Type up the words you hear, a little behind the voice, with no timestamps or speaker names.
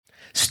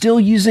Still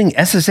using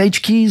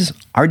SSH keys,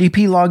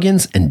 RDP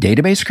logins, and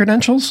database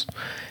credentials?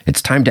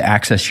 It's time to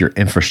access your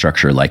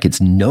infrastructure like it's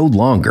no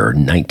longer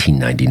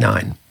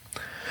 1999.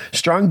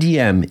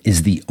 StrongDM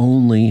is the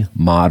only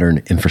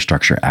modern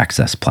infrastructure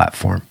access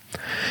platform.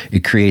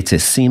 It creates a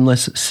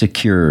seamless,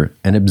 secure,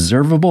 and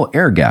observable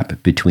air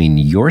gap between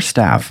your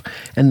staff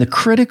and the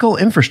critical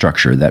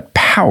infrastructure that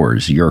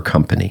powers your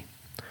company.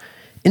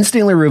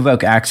 Instantly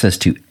revoke access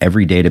to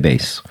every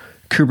database,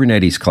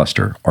 Kubernetes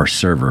cluster, or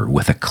server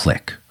with a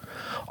click.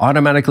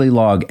 Automatically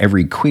log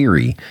every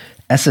query,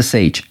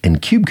 SSH,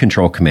 and kube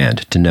control command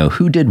to know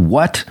who did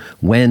what,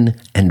 when,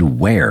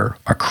 and where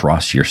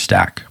across your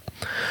stack.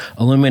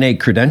 Eliminate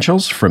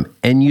credentials from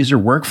end-user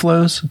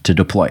workflows to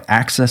deploy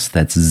access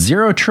that's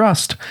zero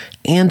trust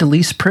and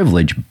least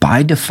privilege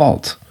by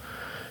default.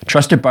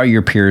 Trusted by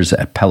your peers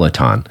at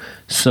Peloton,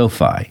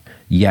 SoFi,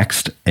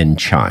 Yext, and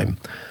Chime,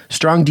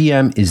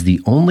 StrongDM is the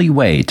only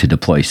way to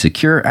deploy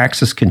secure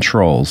access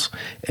controls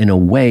in a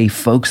way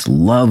folks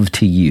love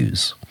to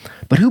use.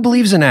 But who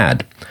believes an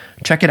ad?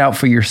 Check it out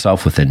for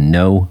yourself with a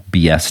no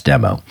BS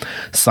demo.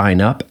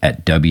 Sign up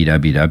at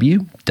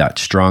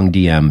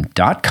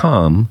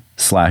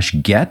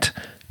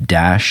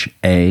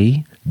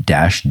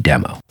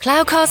www.strongdm.com/get-a-demo.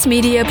 Cloudcast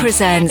Media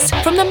presents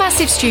from the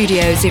massive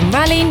studios in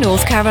Raleigh,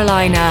 North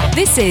Carolina.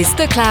 This is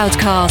the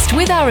Cloudcast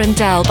with Aaron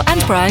Delp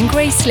and Brian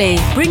Gracely,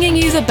 bringing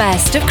you the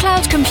best of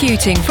cloud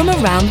computing from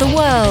around the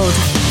world.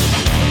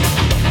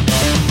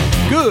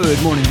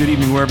 Good morning, good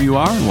evening, wherever you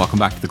are, and welcome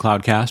back to the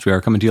Cloudcast. We are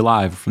coming to you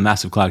live from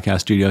massive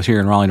Cloudcast studios here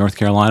in Raleigh, North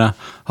Carolina.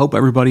 Hope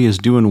everybody is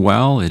doing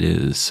well. It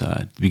is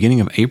the beginning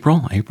of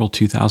April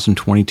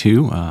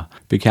 2022.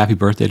 Big happy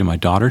birthday to my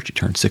daughter. She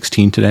turned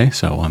 16 today,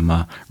 so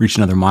I'm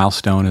reaching another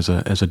milestone as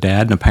a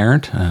dad and a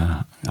parent.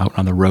 Out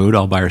on the road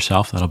all by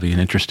herself. That'll be an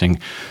interesting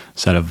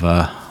set of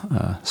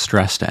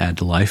stress to add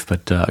to life,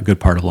 but a good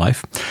part of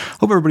life.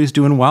 Hope everybody's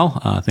doing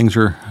well. Things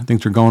are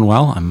going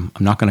well. I'm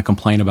not going to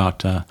complain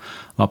about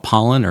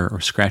pollen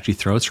or scratchy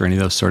throats or any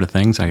of those sort of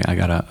things. I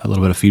got a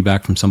little bit of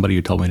feedback from somebody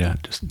who told me to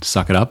just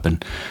suck it up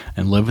and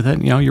live with it.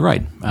 You know, you're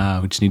right.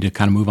 We just need to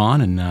kind of move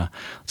on, and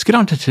let's get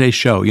on to today's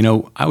show. You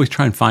know, I always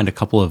try and find a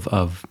couple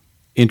of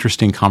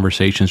interesting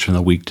conversations from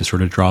the week to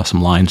sort of draw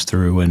some lines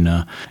through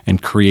and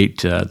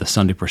create the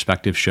Sunday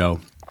Perspective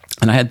show.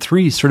 And I had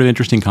three sort of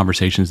interesting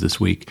conversations this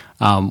week.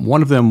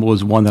 One of them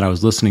was one that I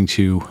was listening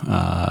to.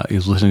 I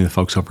was listening to the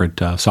folks over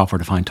at Software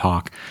Defined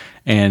Talk,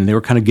 and they were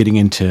kind of getting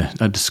into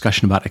a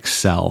discussion about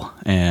Excel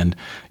and,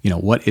 you know,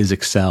 what is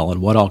Excel and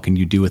what all can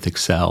you do with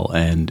Excel?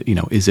 And, you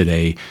know, is it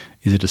a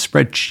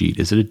spreadsheet?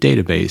 Is it a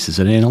database? Is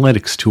it an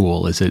analytics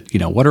tool? Is it, you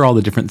know, what are all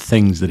the different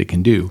things that it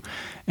can do?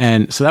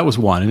 And so that was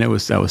one, and that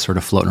was sort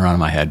of floating around in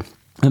my head.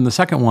 And the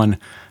second one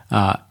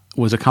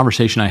was a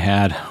conversation I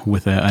had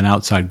with an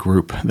outside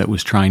group that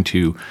was trying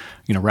to,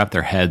 you know, wrap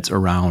their heads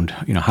around,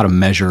 you know, how to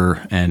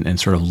measure and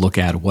sort of look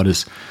at what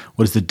does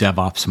the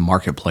DevOps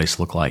marketplace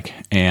look like.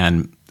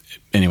 And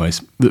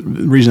anyways, the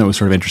reason that was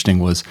sort of interesting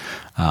was,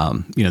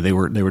 you know, they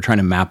were trying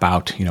to map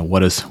out, you know, what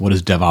does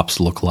DevOps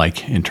look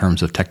like in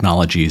terms of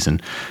technologies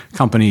and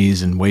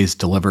companies and ways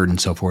delivered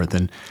and so forth.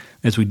 And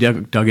as we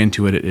dug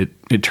into it,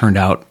 it turned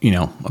out, you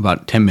know,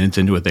 about 10 minutes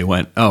into it, they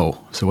went, oh,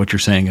 so what you're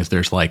saying is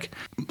there's like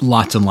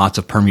lots and lots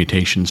of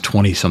permutations,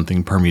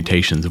 20-something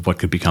permutations of what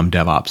could become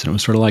DevOps. And it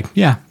was sort of like,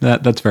 yeah,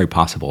 that's very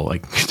possible,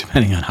 like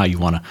depending on how you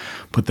want to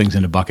put things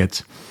into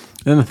buckets.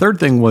 And then the third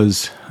thing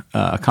was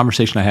a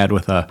conversation I had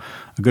with a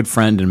good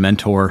friend and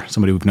mentor,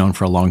 somebody we've known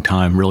for a long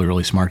time, really,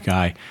 really smart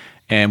guy.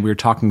 And we were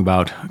talking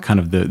about kind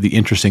of the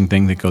interesting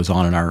thing that goes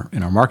on in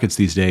our markets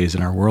these days,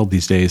 in our world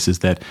these days, is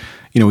that,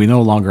 you know, we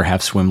no longer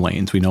have swim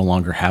lanes. We no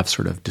longer have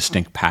sort of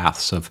distinct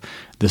paths of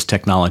this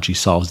technology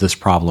solves this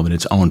problem and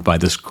it's owned by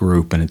this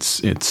group and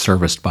it's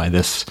serviced by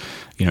this,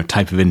 you know,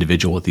 type of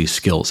individual with these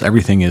skills.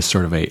 Everything is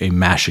sort of a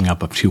mashing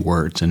up of two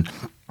words. And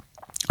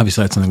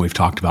obviously, that's something we've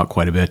talked about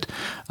quite a bit.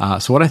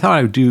 So what I thought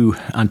I would do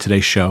on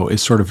today's show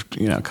is sort of,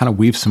 you know, kind of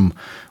weave some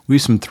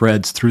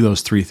threads through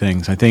those three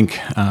things. I think,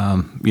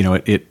 you know,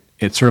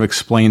 it sort of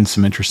explains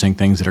some interesting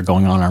things that are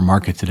going on in our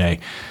market today.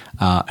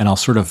 And I'll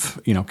sort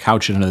of, you know,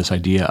 couch it into this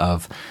idea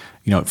of,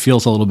 you know, it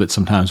feels a little bit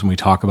sometimes when we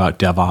talk about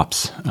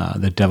DevOps,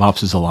 that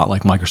DevOps is a lot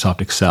like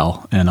Microsoft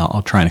Excel. And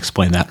I'll try and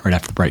explain that right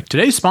after the break.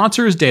 Today's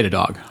sponsor is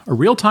Datadog, a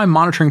real-time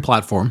monitoring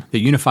platform that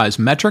unifies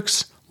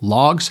metrics,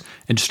 logs,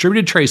 and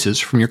distributed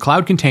traces from your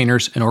cloud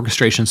containers and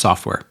orchestration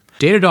software.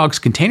 Datadog's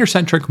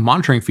container-centric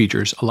monitoring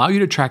features allow you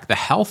to track the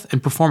health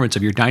and performance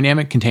of your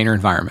dynamic container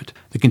environment.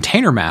 The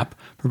container map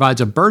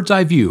provides a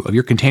bird's-eye view of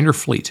your container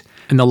fleet,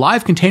 and the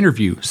live container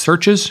view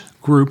searches,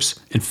 groups,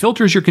 and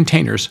filters your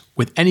containers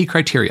with any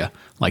criteria,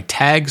 like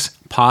tags,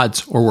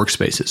 pods, or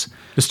workspaces.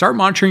 To start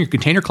monitoring your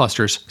container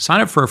clusters,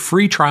 sign up for a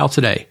free trial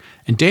today,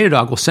 and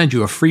Datadog will send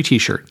you a free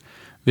t-shirt.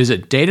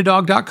 Visit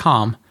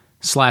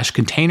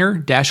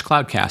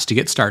datadog.com/container-cloudcast to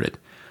get started.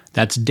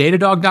 That's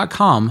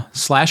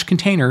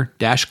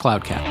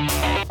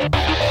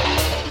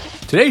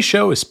datadog.com/container-cloudcast. Today's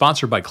show is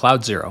sponsored by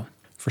CloudZero.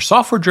 For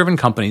software-driven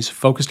companies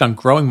focused on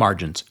growing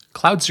margins,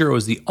 CloudZero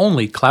is the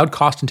only cloud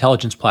cost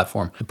intelligence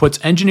platform that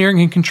puts engineering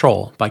in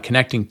control by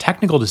connecting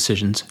technical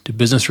decisions to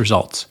business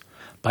results.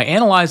 By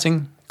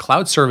analyzing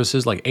cloud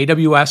services like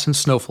AWS and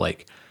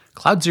Snowflake,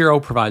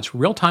 CloudZero provides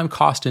real-time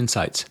cost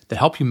insights that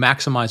help you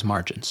maximize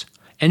margins.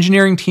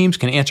 Engineering teams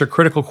can answer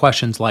critical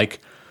questions like,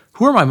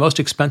 who are my most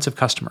expensive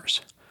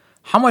customers?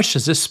 How much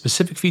does this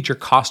specific feature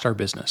cost our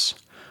business?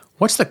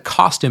 What's the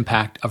cost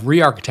impact of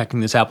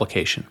re-architecting this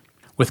application?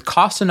 With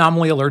cost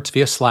anomaly alerts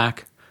via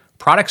Slack,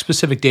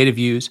 product-specific data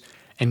views,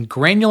 and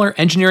granular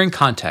engineering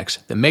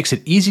context that makes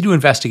it easy to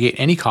investigate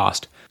any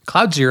cost,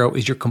 CloudZero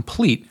is your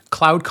complete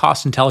cloud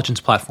cost intelligence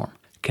platform,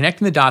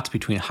 connecting the dots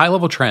between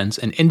high-level trends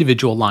and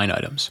individual line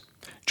items.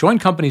 Join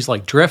companies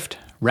like Drift,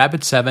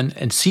 Rapid7,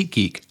 and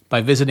SeatGeek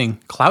by visiting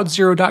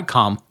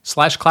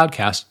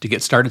cloudzero.com/cloudcast to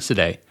get started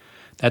today.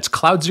 That's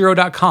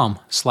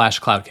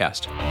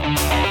cloudzero.com/cloudcast.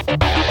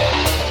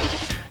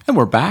 And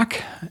we're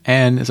back.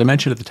 And as I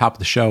mentioned at the top of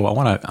the show, I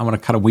want to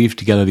kind of weave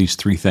together these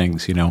three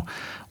things.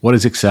 What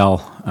is Excel?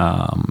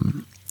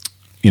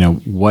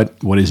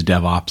 What is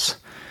DevOps?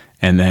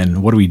 And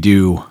then what do we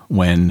do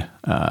when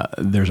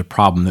there's a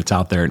problem that's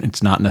out there and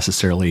it's not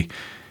necessarily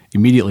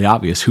immediately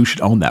obvious who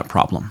should own that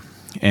problem?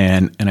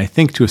 And I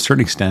think to a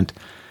certain extent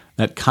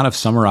that kind of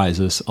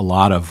summarizes a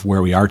lot of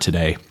where we are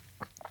today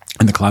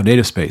in the cloud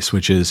data space,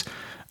 which is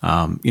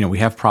we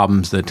have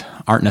problems that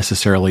aren't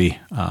necessarily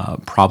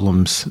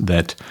problems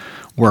that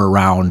were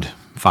around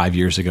 5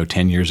 years ago,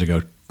 10 years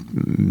ago,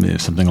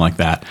 something like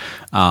that.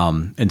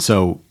 And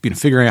so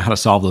figuring out how to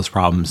solve those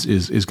problems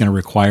is going to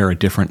require a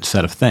different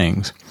set of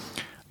things.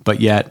 But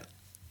yet,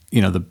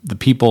 the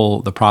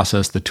people, the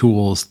process, the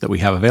tools that we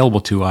have available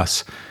to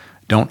us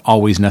don't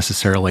always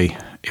necessarily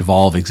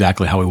evolve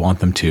exactly how we want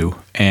them to.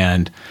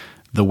 And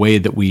the way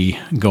that we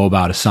go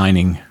about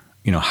assigning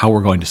how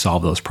we're going to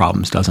solve those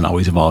problems doesn't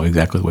always evolve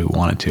exactly the way we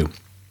want it to.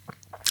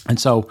 And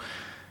so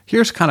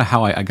here's kind of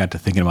how I got to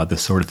thinking about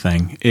this sort of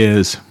thing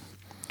is,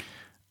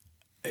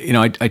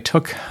 I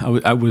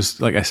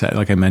was,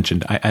 like I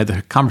mentioned, I had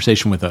a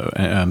conversation with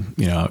a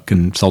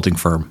consulting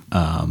firm,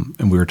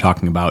 and we were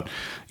talking about,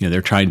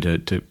 they're trying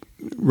to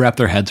wrap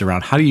their heads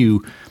around how do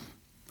you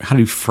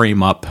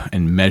frame up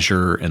and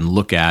measure and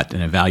look at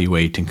and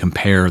evaluate and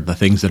compare the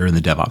things that are in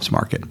the DevOps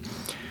market.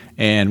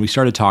 And we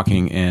started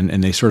talking,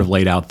 and they sort of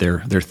laid out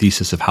their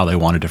thesis of how they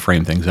wanted to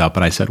frame things up.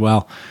 And I said,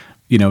 well,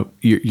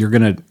 you're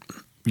gonna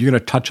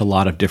touch a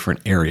lot of different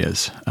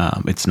areas.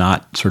 It's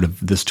not sort of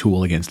this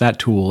tool against that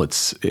tool.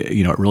 It's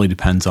it really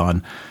depends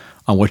on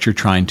what you're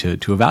trying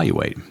to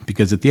evaluate.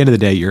 Because at the end of the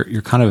day,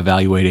 you're kind of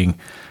evaluating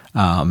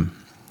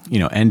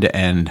end to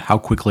end. How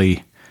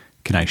quickly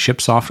can I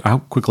ship software? How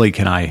quickly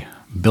can I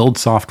build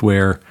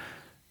software,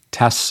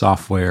 test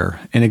software,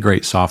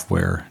 integrate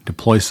software,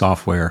 deploy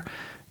software,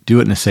 do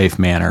it in a safe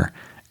manner,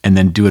 and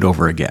then do it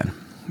over again,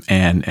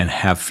 and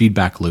have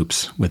feedback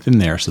loops within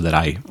there so that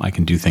I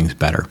can do things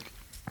better.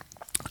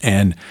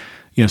 And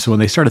so when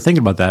they started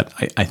thinking about that,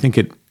 I think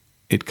it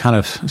kind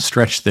of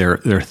stretched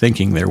their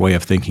thinking, their way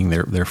of thinking,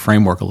 their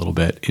framework a little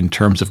bit in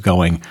terms of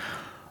going,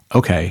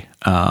 okay,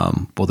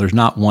 well, there's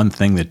not one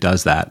thing that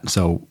does that.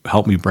 So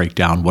help me break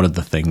down what are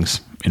the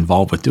things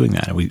involved with doing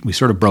that. And we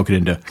sort of broke it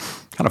into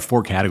kind of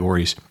 4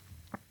 categories.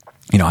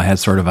 I had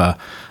sort of a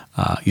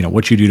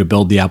what you do to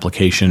build the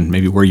application,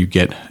 maybe where you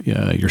get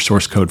your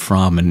source code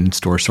from and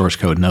store source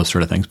code and those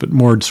sort of things, but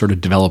more sort of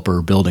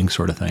developer building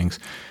sort of things.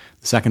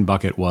 The second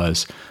bucket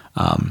was,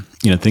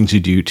 things you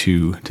do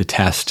to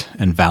test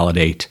and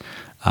validate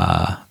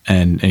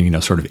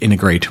and sort of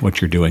integrate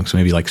what you're doing. So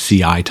maybe like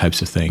CI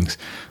types of things.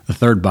 The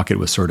third bucket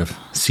was sort of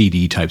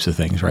CD types of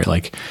things, right?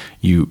 Like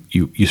you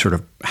sort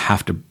of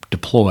have to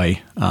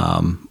deploy,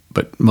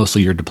 but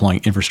mostly you're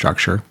deploying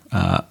infrastructure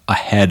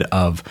ahead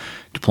of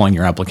deploying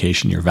your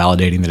application. You're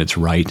validating that it's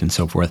right and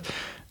so forth.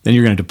 Then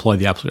you're going to deploy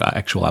the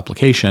actual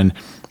application.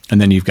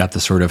 And then you've got the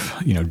sort of,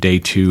 day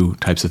 2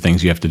 types of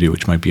things you have to do,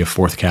 which might be a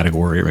 4th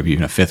category or maybe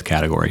even a 5th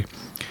category.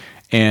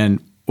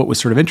 And what was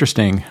sort of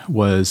interesting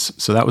was,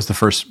 so that was the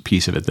first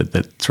piece of it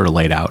that sort of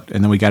laid out.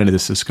 And then we got into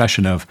this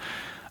discussion of,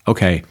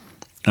 okay,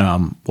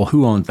 well,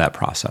 who owns that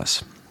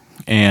process?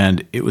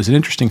 And it was an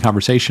interesting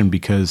conversation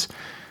because,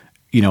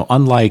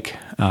 unlike,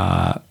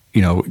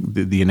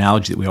 the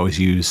analogy that we always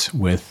use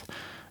with,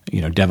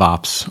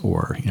 DevOps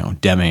or,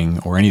 Deming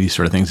or any of these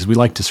sort of things is we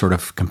like to sort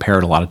of compare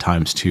it a lot of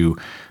times to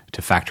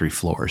factory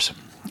floors.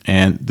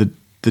 And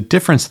the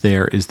difference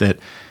there is that,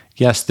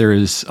 yes, there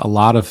is a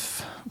lot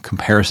of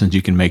comparisons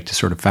you can make to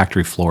sort of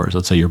factory floors.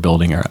 Let's say you're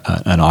building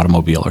an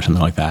automobile or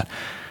something like that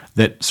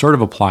sort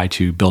of apply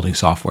to building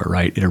software,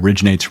 right? It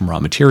originates from raw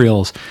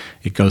materials.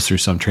 It goes through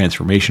some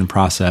transformation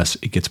process.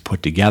 It gets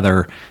put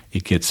together.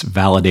 It gets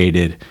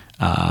validated.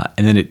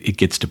 And then it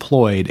gets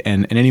deployed.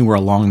 And anywhere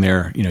along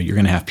there, you're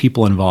going to have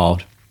people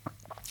involved,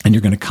 and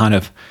you're going to kind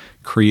of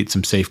create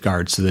some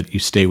safeguards so that you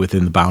stay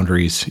within the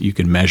boundaries. You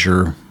can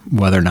measure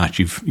whether or not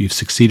you've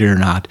succeeded or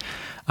not.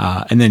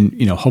 And then,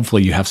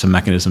 hopefully you have some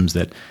mechanisms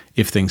that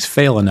if things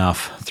fail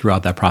enough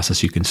throughout that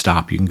process, you can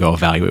stop, you can go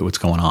evaluate what's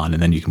going on,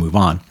 and then you can move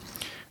on.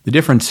 The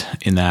difference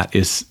in that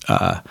is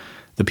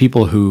the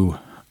people who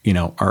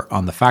are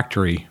on the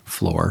factory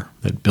floor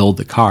that build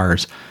the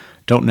cars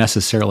don't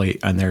necessarily,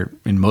 and they're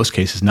in most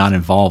cases not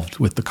involved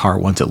with the car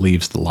once it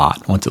leaves the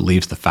lot. Once it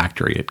leaves the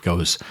factory, it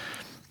goes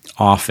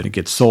off and it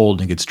gets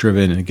sold and it gets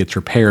driven and it gets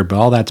repaired, but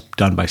all that's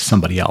done by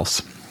somebody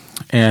else.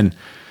 And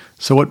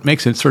so what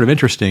makes it sort of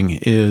interesting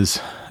is,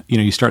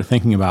 you start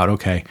thinking about,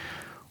 okay,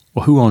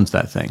 well, who owns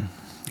that thing?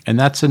 And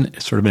that's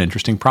sort of an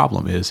interesting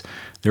problem is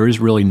there is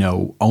really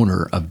no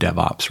owner of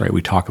DevOps, right?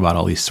 We talk about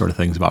all these sort of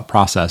things about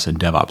process and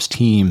DevOps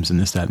teams and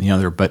this, that, and the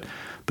other, but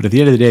at the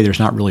end of the day, there's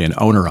not really an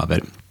owner of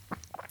it.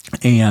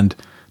 And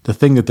the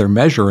thing that they're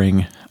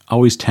measuring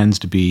always tends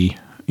to be,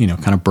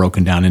 kind of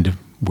broken down into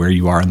where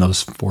you are in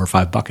those 4 or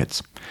 5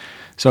 buckets.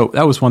 So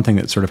that was one thing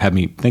that sort of had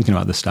me thinking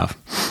about this stuff.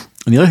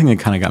 And the other thing that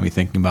kind of got me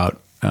thinking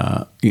about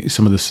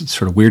some of this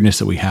sort of weirdness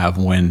that we have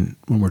when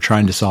we're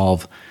trying to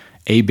solve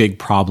a big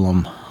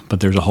problem, but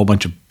there's a whole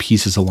bunch of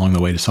pieces along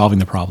the way to solving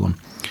the problem,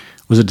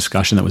 was a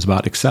discussion that was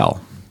about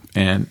Excel.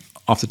 And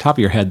off the top of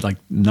your head, like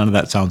none of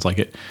that sounds like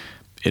it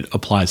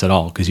applies at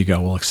all, because you go,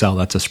 well, Excel,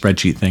 that's a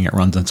spreadsheet thing. It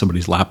runs on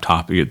somebody's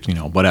laptop,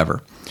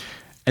 whatever.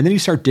 And then you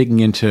start digging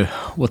into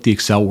what the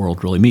Excel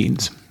world really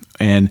means.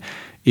 And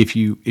if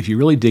you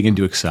really dig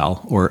into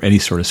Excel or any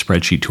sort of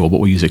spreadsheet tool, but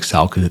we'll use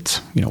Excel because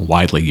it's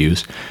widely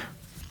used,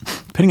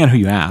 depending on who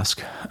you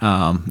ask,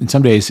 in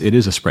some days it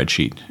is a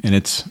spreadsheet, and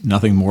it's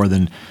nothing more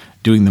than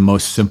doing the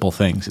most simple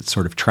things. It's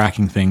sort of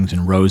tracking things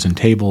in rows and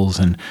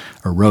tables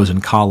or rows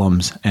and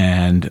columns,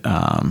 and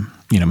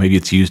maybe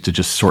it's used to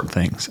just sort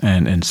things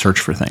and search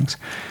for things.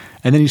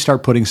 And then you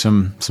start putting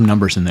some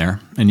numbers in there,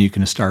 and you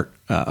can start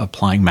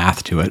applying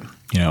math to it,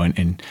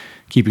 and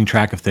keeping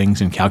track of things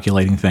and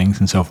calculating things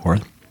and so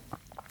forth.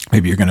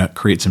 Maybe you're going to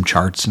create some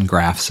charts and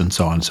graphs and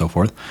so on and so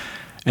forth.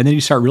 And then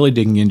you start really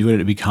digging into it,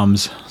 and it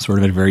becomes sort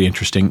of a very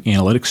interesting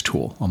analytics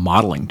tool, a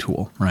modeling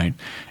tool, right?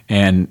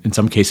 And in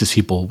some cases,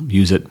 people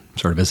use it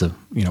sort of as a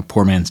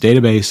poor man's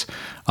database.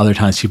 Other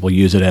times, people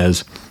use it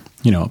as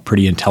a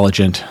pretty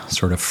intelligent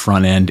sort of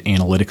front end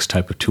analytics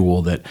type of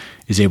tool that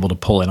is able to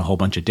pull in a whole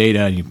bunch of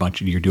data, and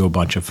you do a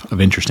bunch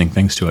of interesting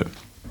things to it.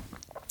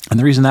 And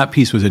the reason that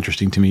piece was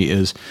interesting to me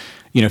is,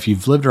 if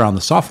you've lived around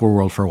the software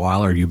world for a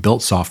while, or you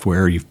built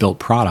software, or you've built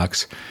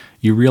products,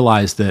 you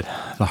realize that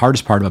the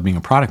hardest part about being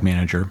a product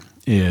manager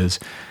is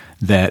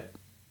that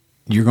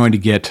you're going to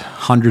get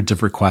hundreds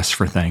of requests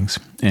for things,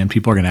 and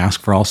people are going to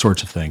ask for all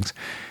sorts of things.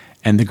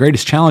 And the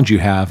greatest challenge you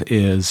have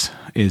is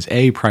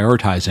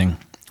prioritizing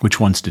which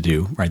ones to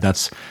do, right?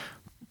 That's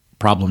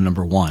problem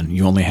number one.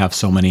 You only have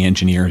so many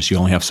engineers. You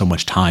only have so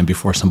much time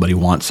before somebody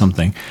wants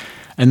something.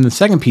 And the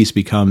second piece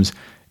becomes,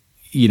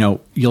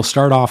 you'll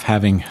start off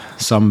having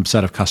some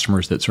set of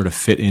customers that sort of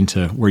fit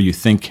into where you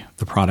think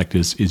the product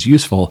is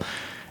useful.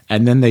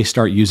 And then they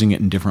start using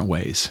it in different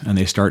ways, and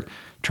they start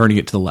turning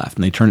it to the left,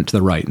 and they turn it to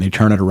the right, and they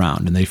turn it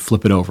around, and they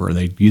flip it over, and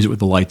they use it with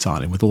the lights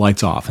on and with the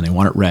lights off, and they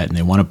want it red, and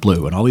they want it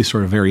blue, and all these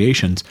sort of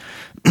variations.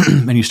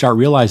 And you start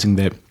realizing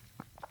that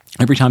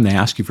every time they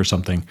ask you for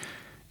something,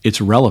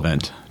 it's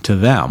relevant to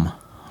them.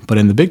 But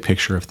in the big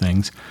picture of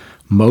things,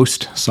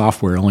 most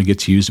software only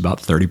gets used about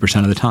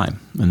 30% of the time,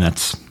 and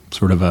that's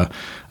sort of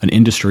an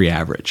industry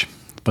average.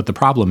 But the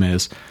problem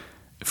is,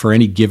 for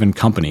any given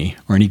company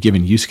or any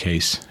given use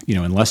case,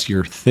 unless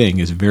your thing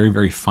is very,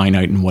 very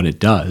finite in what it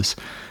does,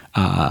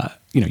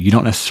 you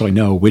don't necessarily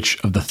know which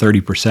of the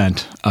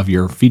 30% of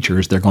your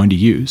features they're going to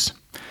use.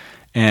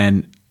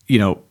 And,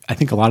 I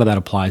think a lot of that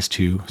applies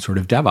to sort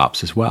of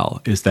DevOps as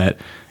well, is that,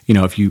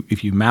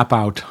 if you map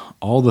out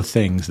all the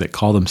things that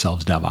call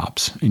themselves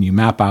DevOps, and you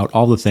map out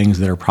all the things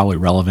that are probably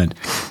relevant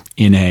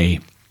in a,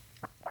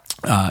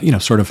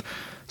 sort of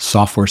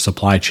software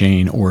supply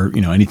chain, or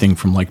anything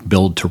from like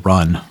build to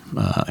run,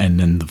 and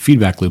then the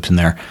feedback loops in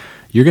there,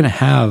 you're going to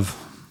have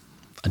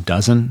a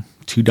dozen,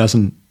 2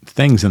 dozen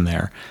things in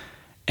there.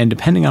 And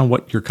depending on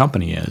what your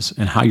company is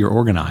and how you're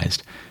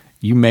organized,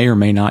 you may or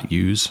may not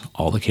use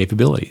all the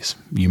capabilities.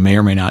 You may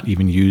or may not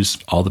even use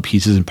all the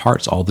pieces and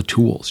parts, all the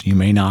tools. You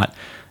may not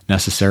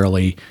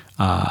necessarily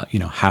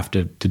have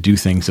to do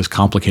things as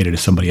complicated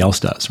as somebody else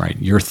does, right?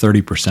 Your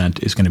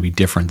 30% is going to be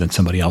different than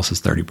somebody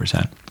else's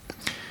 30%.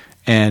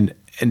 And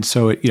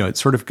so, it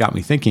sort of got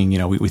me thinking,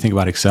 we think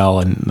about Excel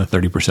and the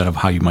 30% of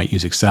how you might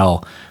use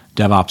Excel.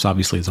 DevOps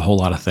obviously is a whole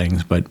lot of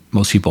things, but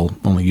most people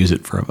only use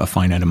it for a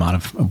finite amount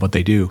of what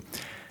they do.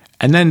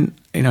 And then,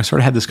 I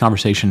sort of had this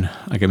conversation,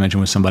 like I mentioned,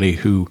 with somebody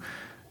who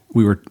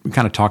we were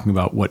kind of talking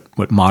about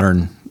what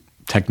modern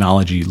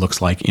technology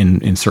looks like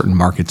in certain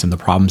markets and the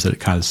problems that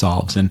it kind of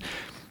solves. And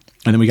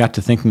then we got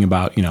to thinking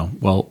about,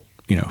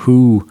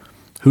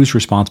 who's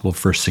responsible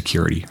for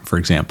security, for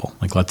example.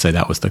 Like, let's say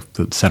that was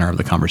the center of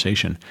the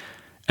conversation.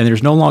 And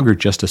there's no longer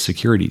just a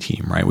security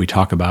team, right? We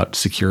talk about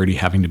security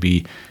having to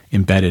be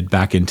embedded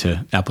back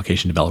into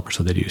application developers,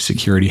 so they do.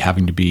 Security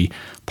having to be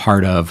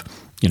part of,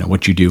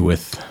 what you do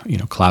with,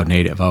 cloud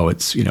native. Oh,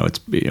 it's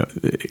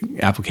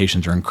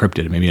applications are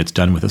encrypted. Maybe it's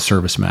done with a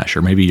service mesh,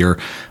 or maybe you're,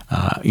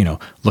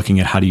 looking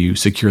at how do you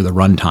secure the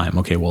runtime.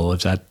 Okay, well,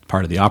 is that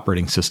part of the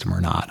operating system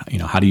or not?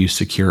 How do you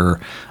secure,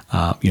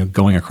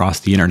 going across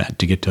the internet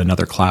to get to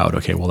another cloud?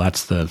 Okay, well,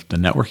 that's the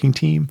networking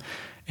team.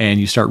 And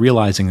you start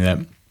realizing that,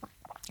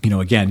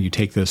 again, you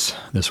take this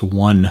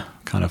one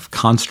kind of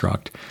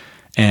construct,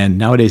 and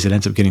nowadays it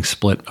ends up getting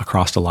split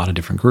across a lot of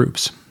different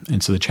groups.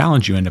 And so the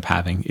challenge you end up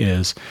having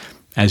is,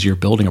 as you're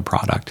building a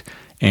product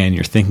and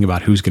you're thinking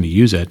about who's going to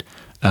use it,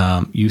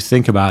 you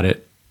think about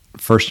it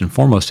first and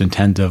foremost in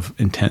terms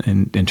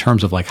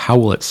of like, how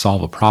will it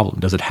solve a problem?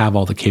 Does it have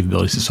all the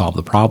capabilities to solve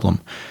the problem?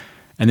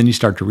 And then you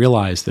start to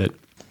realize that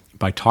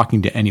by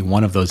talking to any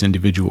one of those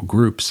individual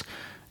groups,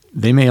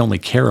 they may only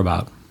care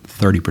about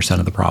 30%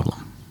 of the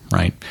problem,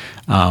 right?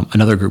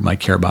 Another group might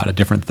care about a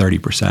different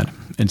 30%.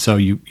 And so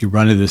you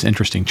run into this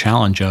interesting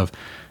challenge of,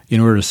 in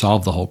order to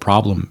solve the whole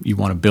problem, you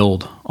want to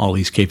build all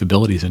these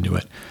capabilities into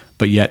it.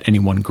 But yet any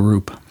one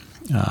group,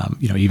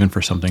 even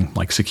for something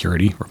like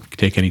security, or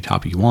take any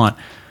topic you want,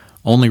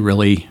 only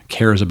really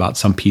cares about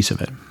some piece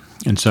of it.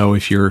 And so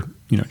if you're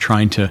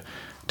trying to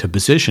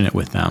position it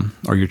with them,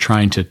 or you're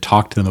trying to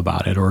talk to them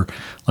about it, or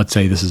let's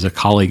say this is a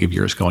colleague of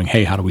yours going,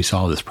 hey, how do we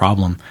solve this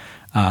problem?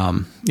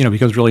 It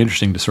becomes really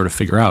interesting to sort of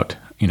figure out,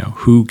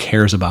 who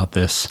cares about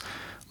this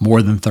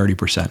more than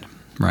 30%,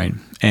 right?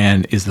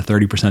 And is the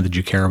 30% that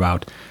you care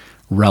about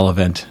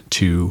relevant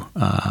to,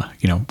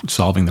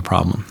 solving the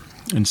problem?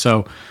 And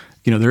so,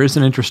 there is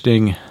an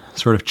interesting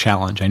sort of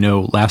challenge. I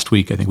know last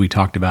week, I think we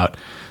talked about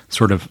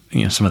sort of,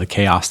 some of the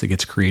chaos that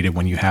gets created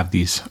when you have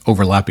these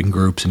overlapping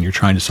groups and you're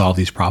trying to solve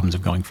these problems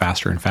of going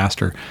faster and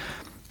faster.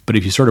 But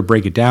if you sort of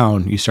break it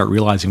down, you start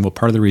realizing, well,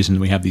 part of the reason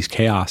we have these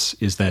chaos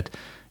is that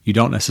you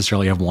don't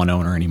necessarily have one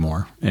owner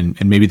anymore.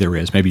 And maybe there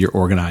is. Maybe you're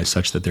organized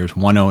such that there's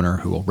one owner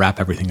who will wrap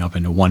everything up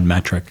into one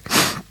metric.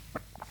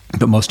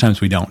 But most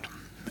times we don't.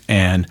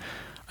 And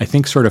I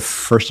think sort of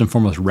first and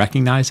foremost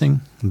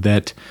recognizing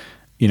that,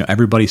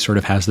 everybody sort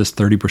of has this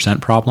 30%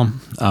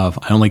 problem of,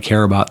 I only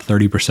care about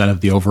 30%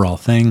 of the overall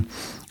thing.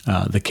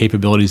 The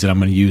capabilities that I'm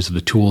going to use, the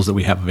tools that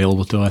we have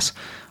available to us,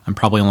 I'm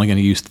probably only going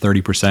to use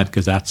 30%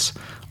 because that's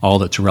all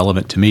that's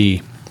relevant to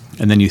me.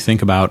 And then you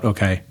think about,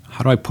 okay,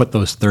 how do I put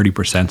those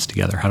 30%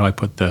 together? How do I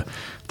put the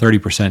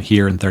 30%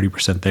 here and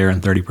 30% there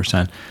and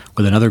 30%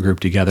 with another group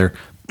together?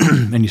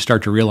 And you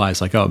start to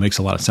realize like, oh, it makes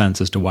a lot of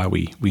sense as to why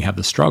we have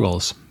the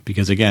struggles.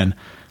 Because again,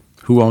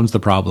 who owns the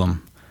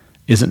problem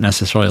isn't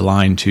necessarily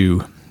aligned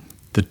to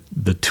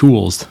the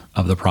tools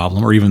of the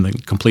problem or even the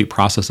complete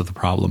process of the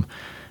problem.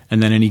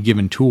 And then any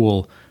given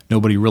tool,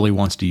 nobody really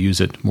wants to use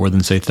it more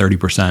than, say,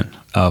 30%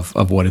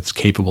 of what it's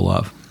capable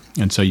of.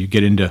 And so you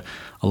get into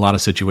a lot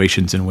of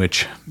situations in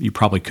which you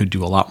probably could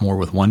do a lot more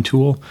with one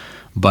tool,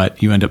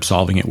 but you end up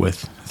solving it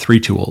with 3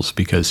 tools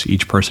because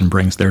each person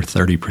brings their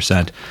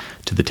 30%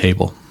 to the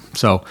table.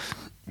 So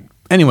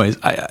anyways,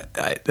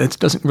 that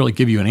doesn't really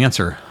give you an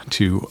answer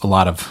to a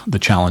lot of the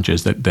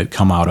challenges that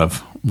come out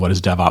of what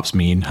does DevOps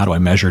mean? How do I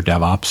measure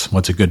DevOps?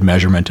 What's a good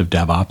measurement of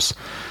DevOps?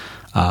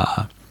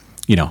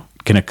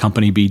 Can a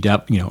company be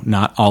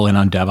not all in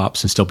on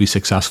DevOps and still be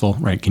successful,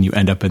 right? Can you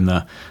end up in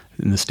the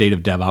state of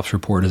DevOps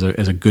report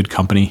as a good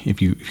company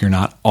if you're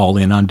not all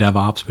in on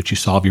DevOps, but you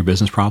solve your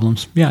business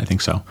problems? Yeah, I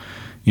think so.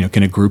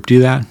 Can a group do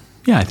that?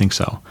 Yeah, I think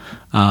so.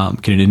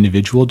 Can an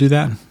individual do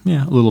that?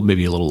 Yeah,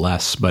 maybe a little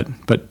less,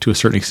 but to a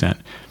certain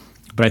extent.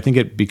 But I think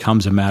it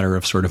becomes a matter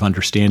of sort of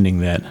understanding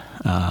that,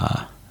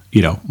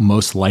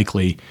 most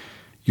likely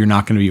you're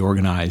not going to be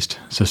organized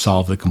to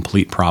solve the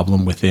complete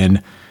problem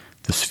within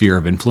the sphere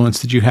of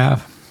influence that you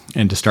have,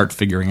 and to start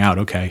figuring out,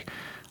 okay,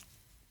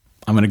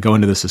 I'm going to go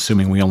into this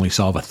assuming we only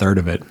solve a third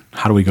of it.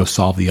 How do we go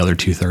solve the other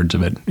 2/3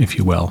 of it, if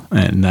you will?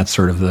 And that's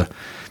sort of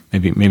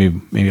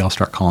maybe I'll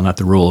start calling that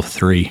the rule of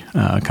 3,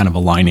 kind of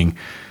aligning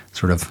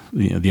sort of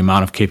the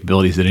amount of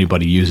capabilities that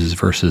anybody uses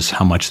versus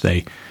how much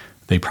they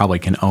probably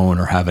can own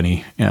or have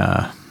any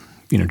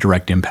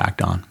direct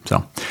impact on.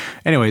 So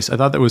anyways, I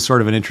thought that was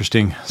sort of an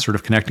interesting sort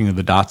of connecting of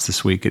the dots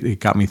this week. It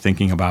got me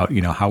thinking about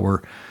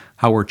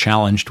how we're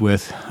challenged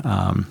with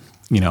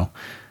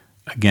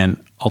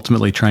again,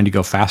 ultimately trying to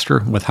go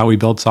faster with how we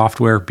build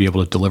software, be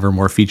able to deliver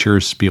more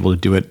features, be able to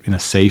do it in a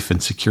safe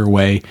and secure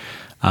way,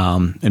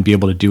 and be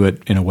able to do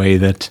it in a way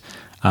that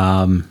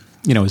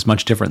is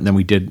much different than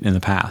we did in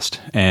the past.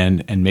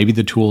 And maybe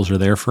the tools are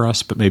there for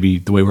us, but maybe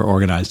the way we're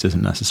organized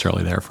isn't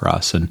necessarily there for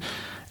us. And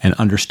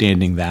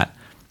understanding that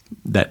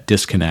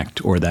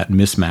disconnect or that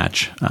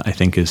mismatch, I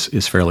think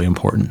is fairly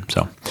important.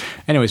 So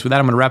anyways, with that,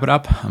 I'm going to wrap it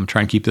up. I'm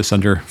trying to keep this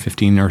under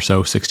 15 or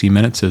so, 16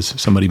 minutes. As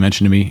somebody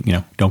mentioned to me,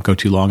 don't go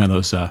too long on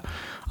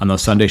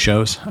those Sunday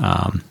shows.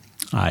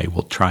 I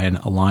will try and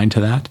align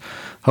to that.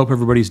 Hope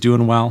everybody's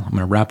doing well. I'm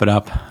going to wrap it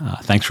up.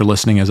 Thanks for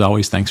listening, as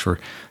always. Thanks for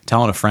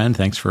telling a friend.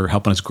 Thanks for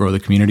helping us grow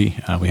the community.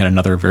 We had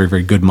another very,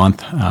 very good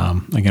month.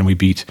 Again, we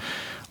beat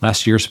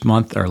last year,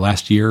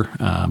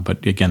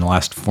 but again, the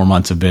last 4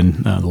 months have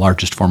been the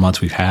largest 4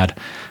 months we've had.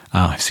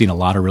 I've seen a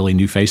lot of really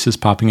new faces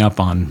popping up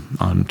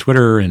on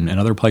Twitter and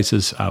other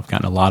places. I've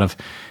gotten a lot of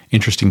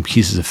interesting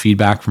pieces of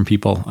feedback from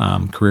people,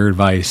 career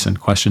advice and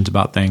questions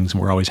about things,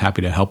 and we're always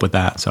happy to help with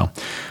that. So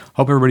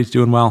hope everybody's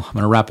doing well. I'm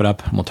going to wrap it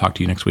up, and we'll talk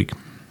to you next week.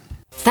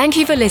 Thank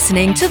you for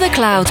listening to The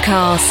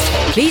Cloudcast.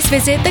 Please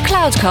visit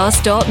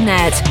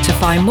thecloudcast.net to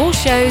find more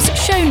shows,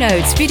 show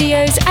notes,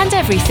 videos, and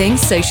everything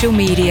social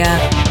media.